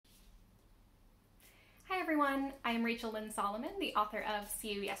everyone, I am Rachel Lynn Solomon, the author of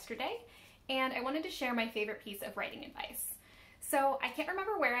See You Yesterday, and I wanted to share my favorite piece of writing advice. So I can't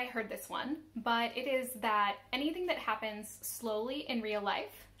remember where I heard this one, but it is that anything that happens slowly in real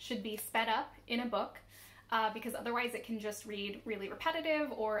life should be sped up in a book because otherwise it can just read really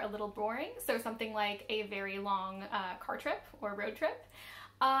repetitive or a little boring. So something like a very long car trip or road trip.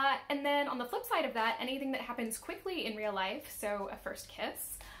 And then on the flip side of that, anything that happens quickly in real life, so a first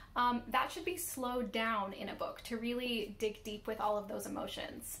kiss, that should be slowed down in a book to really dig deep with all of those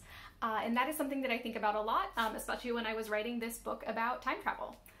emotions. And that is something that I think about a lot, especially when I was writing this book about time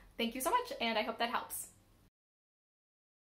travel. Thank you so much, and I hope that helps.